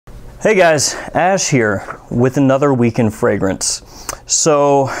Hey guys, Ash here with another week in fragrance.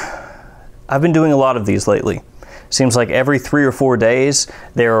 So I've been doing a lot of these lately. Seems like every 3 or 4 days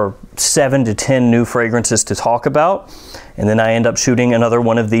there are 7 to 10 new fragrances to talk about, and then I end up shooting another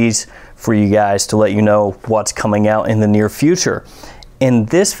one of these for you guys to let you know what's coming out in the near future. In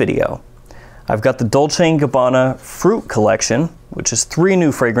this video, I've got the Dolce & Gabbana Fruit Collection, which is 3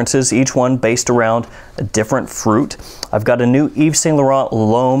 new fragrances, each one based around a different fruit. I've got a new Yves Saint Laurent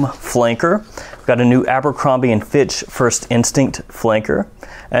L'Homme Flanker. I've got a new Abercrombie & Fitch First Instinct Flanker.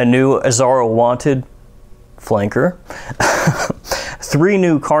 A new Azzaro Wanted Flanker. 3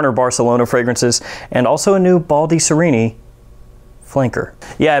 new Carner Barcelona fragrances, and also a new Bal di Serini Flanker.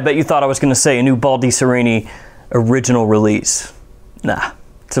 Yeah, I bet you thought I was going to say a new Bal di Serini original release. Nah,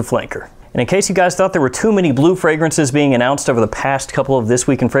 it's a flanker. And in case you guys thought there were too many blue fragrances being announced over the past couple of This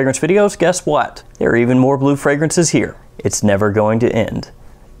Week in Fragrance videos, guess what? There are even more blue fragrances here. It's never going to end.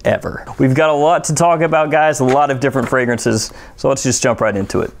 Ever. We've got a lot to talk about, guys, a lot of different fragrances, so let's just jump right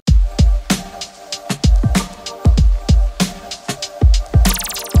into it.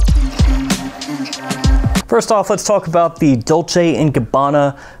 First off, let's talk about the Dolce &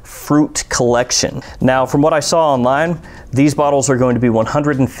 Gabbana Fruit Collection. Now, from what I saw online, these bottles are going to be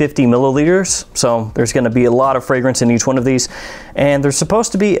 150 milliliters, so there's going to be a lot of fragrance in each one of these, and they're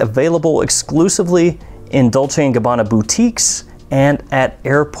supposed to be available exclusively in Dolce & Gabbana boutiques and at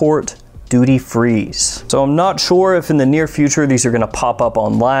airport duty-frees. So I'm not sure if in the near future these are going to pop up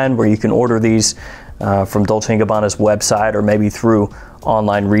online where you can order these from Dolce & Gabbana's website or maybe through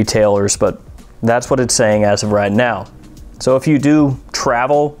online retailers, but that's what it's saying as of right now. So if you do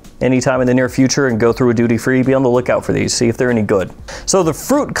travel anytime in the near future and go through a duty-free, be on the lookout for these, see if they're any good. So the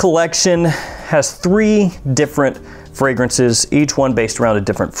Fruit Collection has 3 different fragrances, each one based around a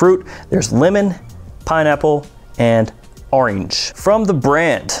different fruit. There's lemon, pineapple, and orange. From the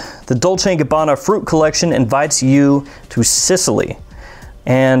brand, the Dolce & Gabbana Fruit Collection invites you to Sicily,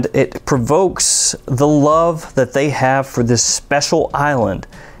 and it provokes the love that they have for this special island.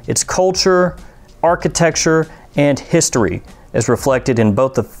 Its culture, architecture, and history is reflected in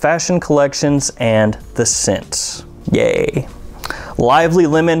both the fashion collections and the scents. Yay. Lively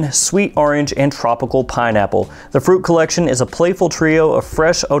lemon, sweet orange, and tropical pineapple. The Fruit Collection is a playful trio of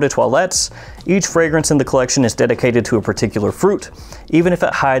fresh eau de toilettes. Each fragrance in the collection is dedicated to a particular fruit, even if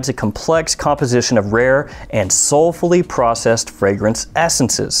it hides a complex composition of rare and soulfully processed fragrance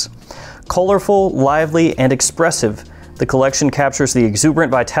essences. Colorful, lively, and expressive, the collection captures the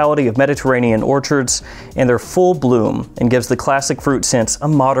exuberant vitality of Mediterranean orchards in their full bloom and gives the classic fruit scents a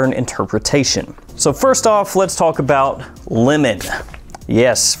modern interpretation. So first off, let's talk about lemon.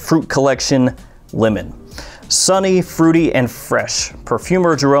 Yes, Fruit Collection lemon. Sunny, fruity, and fresh,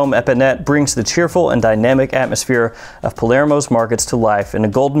 perfumer Jerome Epinette brings the cheerful and dynamic atmosphere of Palermo's markets to life in a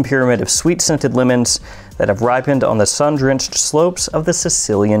golden pyramid of sweet-scented lemons that have ripened on the sun-drenched slopes of the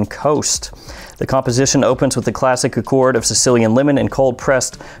Sicilian coast. The composition opens with the classic accord of Sicilian lemon and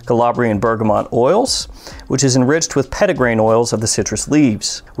cold-pressed Calabrian bergamot oils, which is enriched with petitgrain oils of the citrus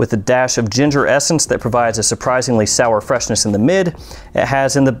leaves. With a dash of ginger essence that provides a surprisingly sour freshness in the mid, it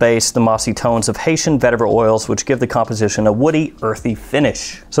has in the base the mossy tones of Haitian vetiver oils, which give the composition a woody, earthy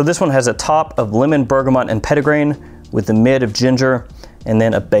finish. So this one has a top of lemon, bergamot, and petitgrain, with the mid of ginger, and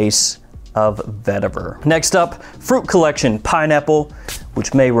then a base of vetiver. Next up, Fruit Collection Pineapple,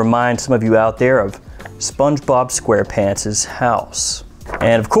 which may remind some of you out there of SpongeBob SquarePants' house.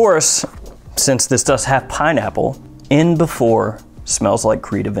 And of course, since this does have pineapple, in before smells like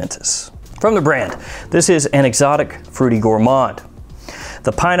Creed Aventus. From the brand, this is an exotic fruity gourmand.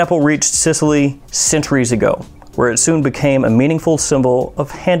 The pineapple reached Sicily centuries ago, where it soon became a meaningful symbol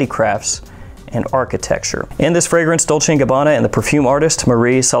of handicrafts and architecture. In this fragrance, Dolce & Gabbana and the perfume artist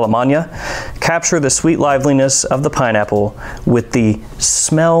Marie Salamagna capture the sweet liveliness of the pineapple with the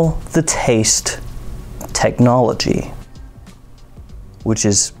smell the taste technology, which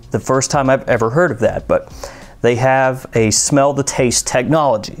is the first time I've ever heard of that, but they have a smell the taste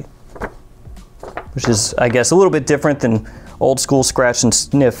technology, which is, I guess, a little bit different than old school scratch and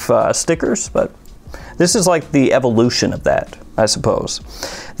sniff stickers, but this is like the evolution of that, I suppose.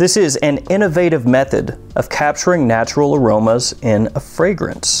 This is an innovative method of capturing natural aromas in a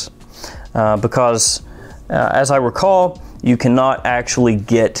fragrance because, as I recall, you cannot actually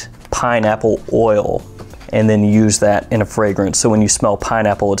get pineapple oil and then use that in a fragrance. So when you smell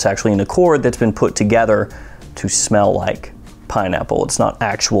pineapple, it's actually an accord that's been put together to smell like pineapple. It's not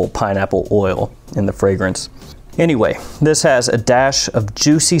actual pineapple oil in the fragrance. Anyway, this has a dash of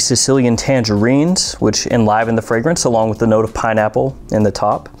juicy Sicilian tangerines, which enliven the fragrance along with the note of pineapple in the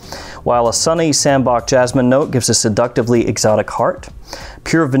top. while a sunny Sambuck jasmine note gives a seductively exotic heart.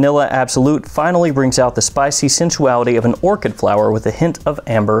 Pure vanilla absolute finally brings out the spicy sensuality of an orchid flower with a hint of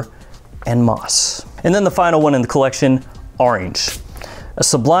amber and moss. And then the final one in the collection, orange. A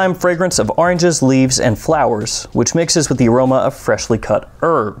sublime fragrance of oranges, leaves, and flowers, which mixes with the aroma of freshly cut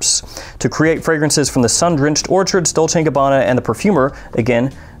herbs. To create fragrances from the sun-drenched orchards, Dolce & Gabbana and the perfumer,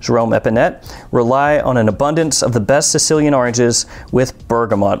 again, Jerome Epinette, rely on an abundance of the best Sicilian oranges with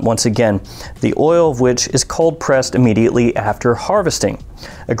bergamot, once again, the oil of which is cold-pressed immediately after harvesting.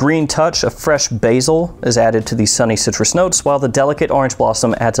 A green touch of fresh basil is added to these sunny citrus notes, while the delicate orange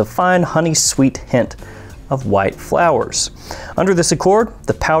blossom adds a fine honey-sweet hint of white flowers. Under this accord,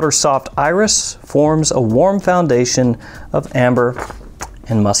 the powder-soft iris forms a warm foundation of amber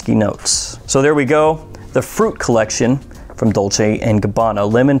and musky notes. So there we go, the fruit collection from Dolce & Gabbana,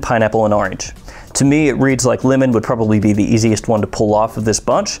 lemon, pineapple, and orange. To me, it reads like lemon would probably be the easiest one to pull off of this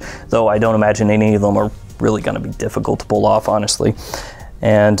bunch, though I don't imagine any of them are really gonna be difficult to pull off, honestly.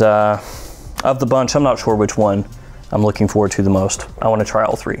 And of the bunch, I'm not sure which one I'm looking forward to the most. I want to try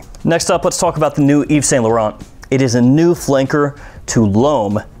all three. Next up, let's talk about the new Yves Saint Laurent. It is a new flanker to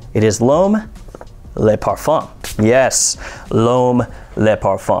L'Homme. It is L'Homme Le Parfum. Yes, L'Homme Le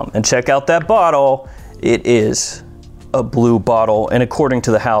Parfum. And check out that bottle. It is a blue bottle, and according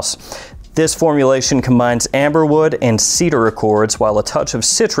to the house, this formulation combines amberwood and cedar accords, while a touch of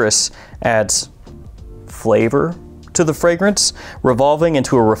citrus adds flavor to the fragrance, revolving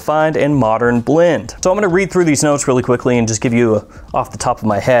into a refined and modern blend. So I'm going to read through these notes really quickly and just give you off the top of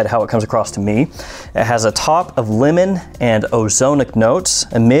my head how it comes across to me. It has a top of lemon and ozonic notes,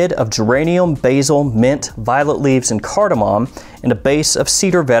 a mid of geranium, basil, mint, violet leaves, and cardamom, and a base of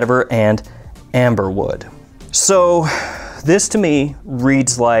cedar vetiver and amberwood. So this to me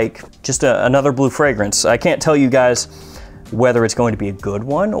reads like just another blue fragrance. I can't tell you guys whether it's going to be a good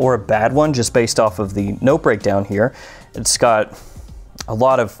one or a bad one just based off of the note breakdown here. It's got a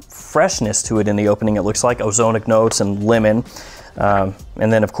lot of freshness to it in the opening. It looks like ozonic notes and lemon. And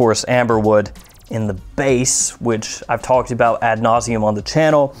then of course amberwood in the base, which I've talked about ad nauseum on the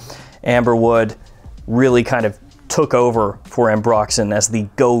channel. Amberwood really kind of took over for Ambroxan as the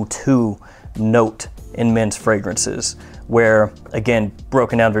go-to note in men's fragrances, where again,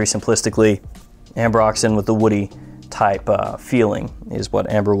 broken down very simplistically, Ambroxan with the woody type feeling is what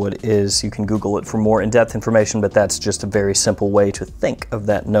amberwood is. You can Google it for more in-depth information, but that's just a very simple way to think of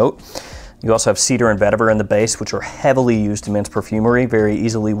that note. You also have cedar and vetiver in the base, which are heavily used in men's perfumery, very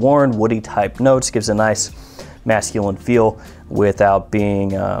easily worn, woody type notes, gives a nice masculine feel without being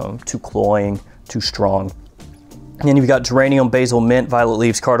too cloying, too strong. And then you've got geranium, basil, mint, violet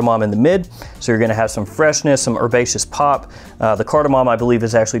leaves, cardamom in the mid. So you're gonna have some freshness, some herbaceous pop. The cardamom, I believe,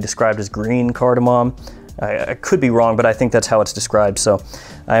 is actually described as green cardamom. I could be wrong, but I think that's how it's described. So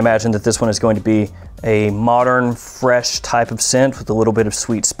I imagine that this one is going to be a modern, fresh type of scent with a little bit of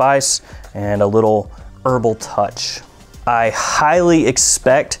sweet spice and a little herbal touch. I highly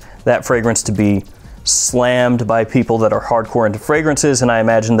expect that fragrance to be slammed by people that are hardcore into fragrances, and I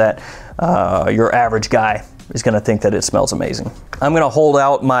imagine that your average guy is gonna think that it smells amazing. I'm gonna hold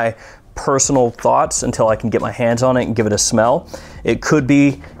out my personal thoughts until I can get my hands on it and give it a smell. It could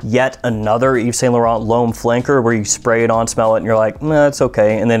be yet another Yves Saint Laurent L'Homme flanker where you spray it on, smell it, and you're like, nah, it's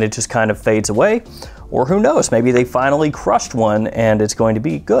okay, and then it just kind of fades away. Or who knows, maybe they finally crushed one and it's going to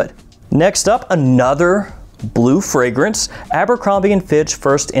be good. Next up, another blue fragrance, Abercrombie & Fitch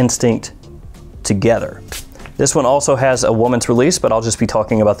First Instinct Together. This one also has a woman's release, but I'll just be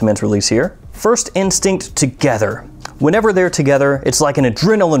talking about the men's release here. First Instinct Together. Whenever they're together, it's like an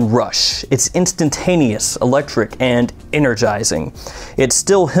adrenaline rush. It's instantaneous, electric, and energizing. It's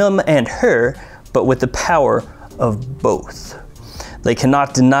still him and her, but with the power of both. They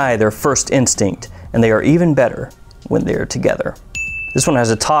cannot deny their first instinct, and they are even better when they're together. This one has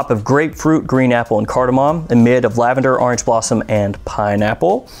a top of grapefruit, green apple, and cardamom, a mid of lavender, orange blossom, and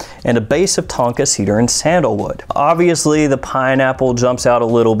pineapple, and a base of tonka, cedar, and sandalwood. Obviously, the pineapple jumps out a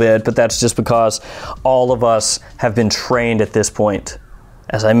little bit, but that's just because all of us have been trained at this point.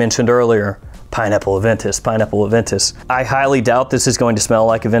 As I mentioned earlier, pineapple Aventus, pineapple Aventus. I highly doubt this is going to smell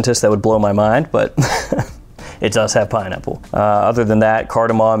like Aventus. That would blow my mind, but it does have pineapple. Other than that,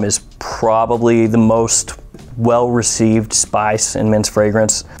 cardamom is probably the most well-received spice in men's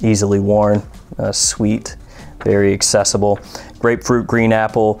fragrance, easily worn, sweet, very accessible. Grapefruit, green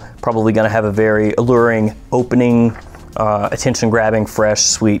apple, probably gonna have a very alluring opening, attention-grabbing, fresh,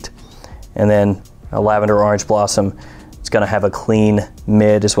 sweet. And then a lavender, orange blossom, it's gonna have a clean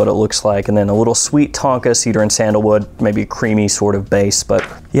mid is what it looks like. And then a little sweet tonka, cedar and sandalwood, maybe a creamy sort of base. But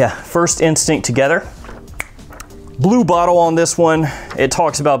yeah, First Instinct Together. Blue bottle on this one. It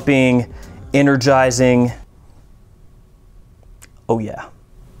talks about being energizing. Oh yeah,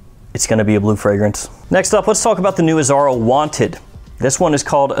 it's gonna be a blue fragrance. Next up, let's talk about the new Azzaro Wanted. This one is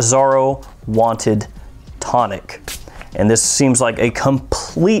called Azzaro Wanted Tonic. And this seems like a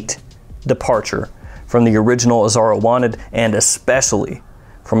complete departure from the original Azzaro Wanted, and especially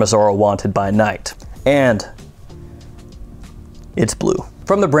from Azzaro Wanted by Night. And it's blue.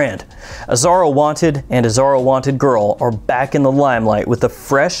 From the brand, Azzaro Wanted and Azzaro Wanted Girl are back in the limelight with a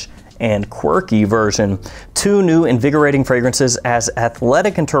fresh and quirky version. Two new invigorating fragrances as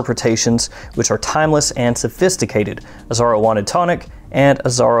athletic interpretations which are timeless and sophisticated. Azzaro Wanted Tonic and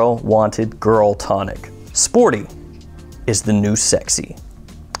Azzaro Wanted Girl Tonic. Sporty is the new sexy.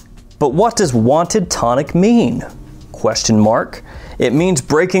 But what does Wanted Tonic mean? Question mark. It means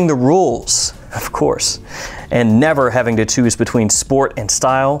breaking the rules, of course, and never having to choose between sport and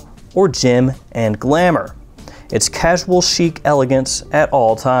style or gym and glamour. It's casual chic elegance at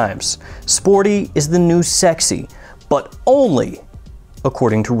all times. Sporty is the new sexy, but only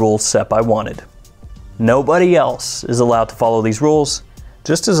according to rules set by Wanted. Nobody else is allowed to follow these rules,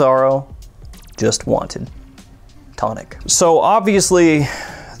 just Azzaro, just Wanted Tonic. So obviously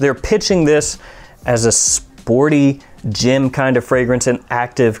they're pitching this as a sporty gym kind of fragrance, an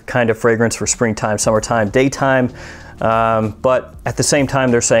active kind of fragrance for springtime, summertime, daytime. But at the same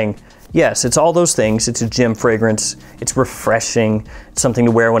time, they're saying, yes, it's all those things. It's a gym fragrance. It's refreshing. It's something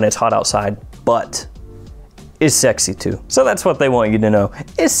to wear when it's hot outside, but it's sexy too. So that's what they want you to know.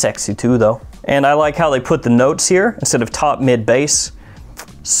 It's sexy too though. And I like how they put the notes here instead of top, mid, base.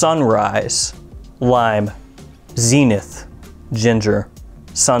 Sunrise, lime, zenith, ginger,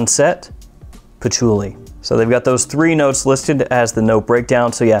 sunset, patchouli. So they've got those three notes listed as the note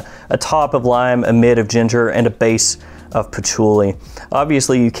breakdown. So yeah, a top of lime, a mid of ginger, and a base of patchouli.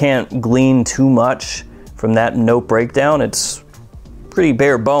 Obviously you can't glean too much from that note breakdown. It's pretty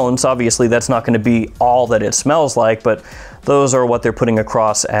bare bones. Obviously that's not going to be all that it smells like, but those are what they're putting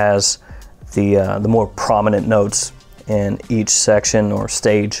across as the more prominent notes in each section or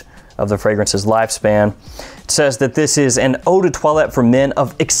stage of the fragrance's lifespan. It says that this is an eau de toilette for men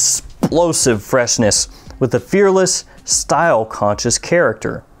of explosive freshness with a fearless, style-conscious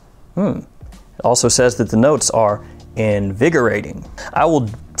character. It also says that the notes are invigorating. I will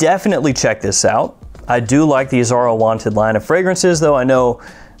definitely check this out. I do like the Azzaro Wanted line of fragrances, though I know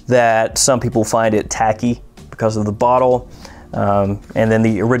that some people find it tacky because of the bottle. And then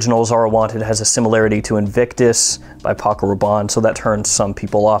the original Azzaro Wanted has a similarity to Invictus by Paco Rabanne, so that turns some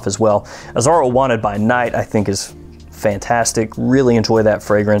people off as well. Azzaro Wanted by Night I think is fantastic. Really enjoy that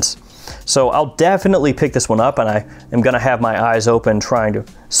fragrance. So I'll definitely pick this one up, and I am going to have my eyes open trying to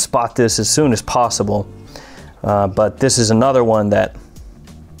spot this as soon as possible. But this is another one that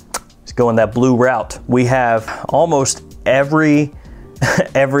is going that blue route. We have almost every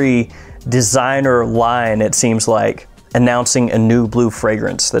designer line, it seems like, announcing a new blue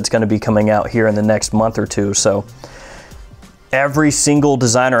fragrance that's going to be coming out here in the next month or two. So every single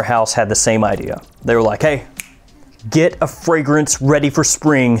designer house had the same idea. They were like, hey, get a fragrance ready for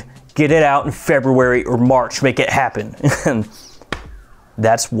spring. Get it out in February or March, make it happen. And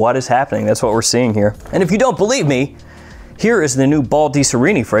that's what is happening. That's what we're seeing here. And if you don't believe me, here is the new Bal di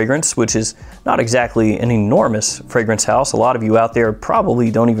Serini fragrance, which is not exactly an enormous fragrance house. A lot of you out there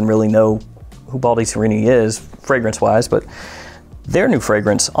probably don't even really know who Bal di Serini is, fragrance-wise, but their new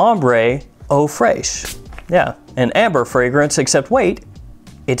fragrance, Ombre Eau Fraiche. Yeah, an amber fragrance, except wait,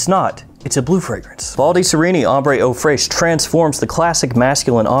 it's not. It's a blue fragrance. Bal di Serini Ombre Eau Fraiche transforms the classic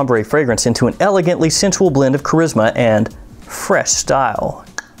masculine ombre fragrance into an elegantly sensual blend of charisma and fresh style.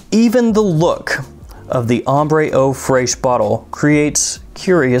 Even the look of the Ombre Eau Fraiche bottle creates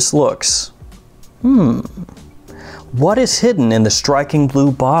curious looks. What is hidden in the striking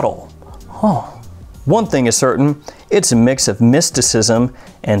blue bottle? Oh, one thing is certain, it's a mix of mysticism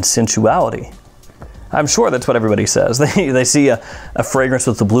and sensuality. I'm sure that's what everybody says. They see a fragrance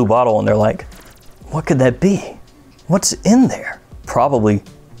with the blue bottle and they're like, what could that be? What's in there? Probably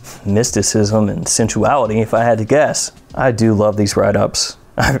mysticism and sensuality, if I had to guess. I do love these write-ups.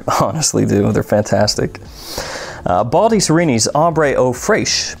 I honestly do. They're fantastic. Bal di Serini's Ombre Eau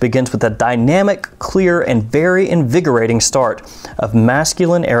Fraiche begins with a dynamic, clear, and very invigorating start of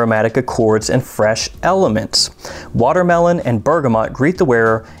masculine aromatic accords and fresh elements. Watermelon and bergamot greet the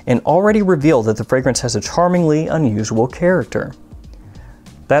wearer and already reveal that the fragrance has a charmingly unusual character.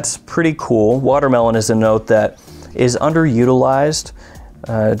 That's pretty cool. Watermelon is a note that is underutilized.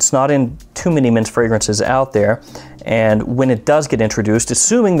 It's not in too many men's fragrances out there, and when it does get introduced,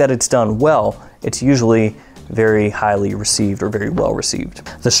 assuming that it's done well, it's usually very highly received or very well received.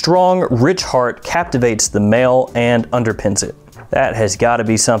 The strong, rich heart captivates the male and underpins it. That has got to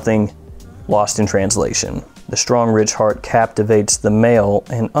be something lost in translation. The strong, rich heart captivates the male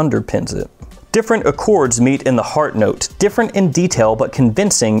and underpins it. Different accords meet in the heart note, different in detail but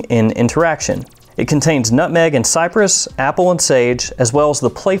convincing in interaction. It contains nutmeg and cypress, apple and sage, as well as the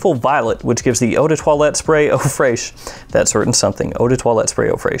playful violet, which gives the eau de toilette spray eau fraiche that certain something. Eau de toilette spray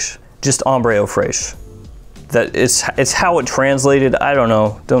eau fraiche. Just ombre eau fraiche. It's how it translated, I don't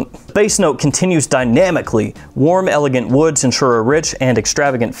know. Base note continues dynamically. Warm, elegant woods ensure a rich and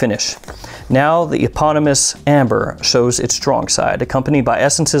extravagant finish. Now the eponymous amber shows its strong side, accompanied by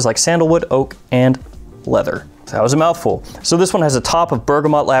essences like sandalwood, oak, and leather. So that was a mouthful. So this one has a top of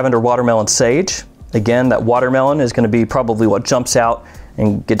bergamot, lavender, watermelon, sage. Again, that watermelon is going to be probably what jumps out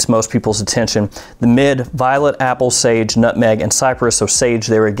and gets most people's attention. The mid, violet, apple, sage, nutmeg, and cypress. So sage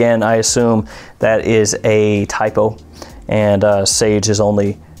there again, I assume that is a typo. And sage is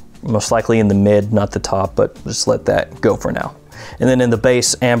only most likely in the mid, not the top, but just let that go for now. And then in the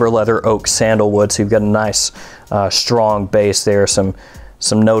base, amber, leather, oak, sandalwood. So you've got a nice strong base there. Some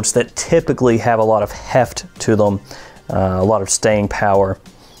notes that typically have a lot of heft to them, a lot of staying power.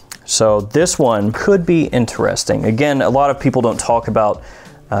 So this one could be interesting. Again, a lot of people don't talk about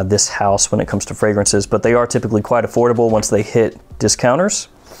this house when it comes to fragrances, but they are typically quite affordable once they hit discounters.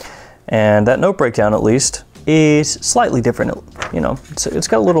 And that note breakdown, at least, is slightly different. You know, it's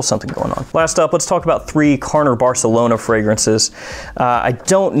got a little something going on. Last up, let's talk about 3 Carner Barcelona fragrances. I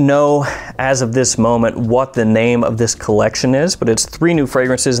don't know as of this moment what the name of this collection is, but it's 3 new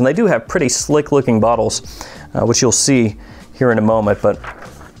fragrances, and they do have pretty slick looking bottles, which you'll see here in a moment, but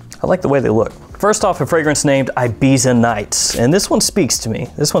I like the way they look. First off, a fragrance named Ibiza Nights, and this one speaks to me.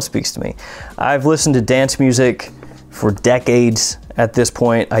 This one speaks to me. I've listened to dance music for decades at this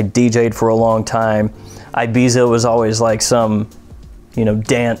point. I DJ'd for a long time. Ibiza was always like some, you know,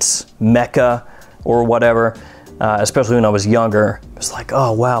 dance mecca or whatever, especially when I was younger. It was like,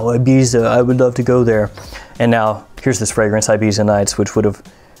 oh wow, Ibiza, I would love to go there. And now here's this fragrance, Ibiza Nights, which would have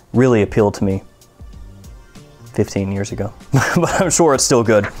really appealed to me 15 years ago, but I'm sure it's still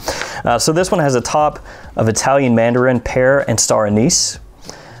good. So this one has a top of Italian mandarin, pear, and star anise,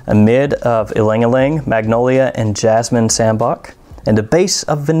 a mid of ylang ylang, magnolia, and jasmine sambac, and a base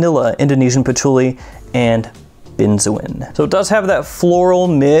of vanilla, Indonesian patchouli, and benzoin. So it does have that floral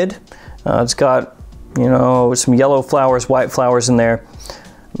mid. It's got, you know, some yellow flowers, white flowers in there.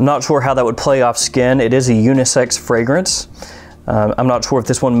 I'm not sure how that would play off skin. It is a unisex fragrance. I'm not sure if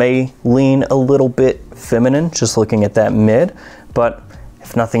this one may lean a little bit feminine, just looking at that mid, but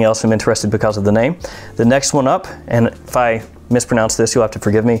if nothing else, I'm interested because of the name. The next one up, and if I mispronounce this, you'll have to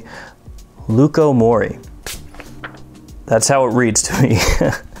forgive me, Luco Mori. That's how it reads to me.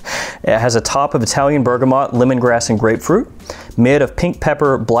 It has a top of Italian bergamot, lemongrass, and grapefruit, mid of pink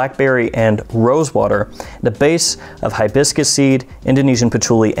pepper, blackberry, and rosewater, and a base of hibiscus seed, Indonesian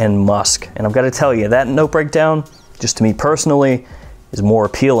patchouli, and musk. And I've got to tell you, that note breakdown, just to me personally, is more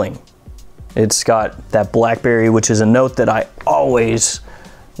appealing. It's got that blackberry, which is a note that I always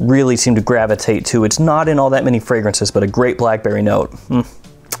really seem to gravitate to. It's not in all that many fragrances, but a great blackberry note.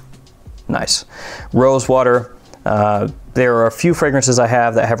 Nice. Rosewater. There are a few fragrances I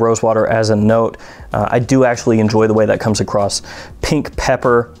have that have rosewater as a note. I do actually enjoy the way that comes across. Pink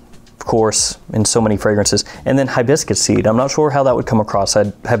pepper, of course, in so many fragrances. And then hibiscus seed. I'm not sure how that would come across.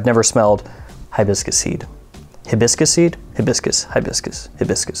 I have never smelled hibiscus seed. Hibiscus seed? Hibiscus, hibiscus,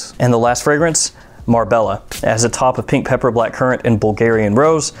 hibiscus. And the last fragrance, Marbella. It has a top of pink pepper, blackcurrant, and Bulgarian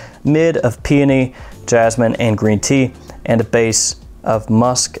rose, mid of peony, jasmine, and green tea, and a base of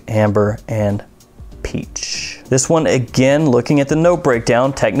musk, amber, and peach. This one, again, looking at the note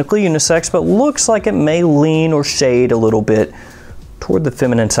breakdown, technically unisex, but looks like it may lean or shade a little bit toward the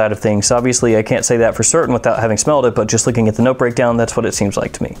feminine side of things. Obviously, I can't say that for certain without having smelled it, but just looking at the note breakdown, that's what it seems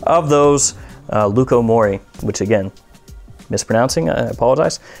like to me. Of those, Luco Mori, which again, mispronouncing, I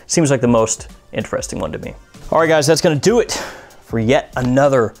apologize, seems like the most interesting one to me. All right, guys, that's gonna do it for yet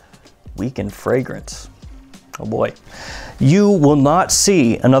another week in fragrance. Oh boy. You will not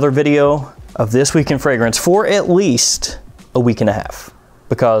see another video of this week in fragrance for at least a week and a half,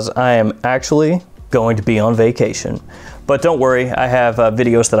 because I am actually going to be on vacation. But don't worry, I have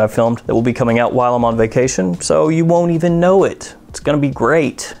videos that I've filmed that will be coming out while I'm on vacation, so you won't even know it. It's gonna be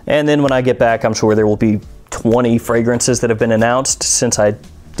great. And then when I get back, I'm sure there will be 20 fragrances that have been announced since I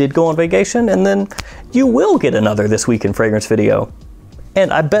did go on vacation, and then you will get another This Week in Fragrance video.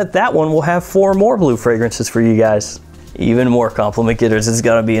 And I bet that one will have 4 more blue fragrances for you guys. Even more compliment getters. It's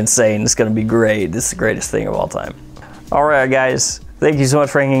gonna be insane. It's gonna be great. This is the greatest thing of all time. All right, guys. Thank you so much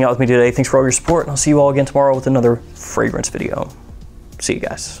for hanging out with me today. Thanks for all your support, and I'll see you all again tomorrow with another fragrance video. See you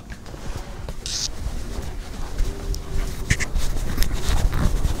guys.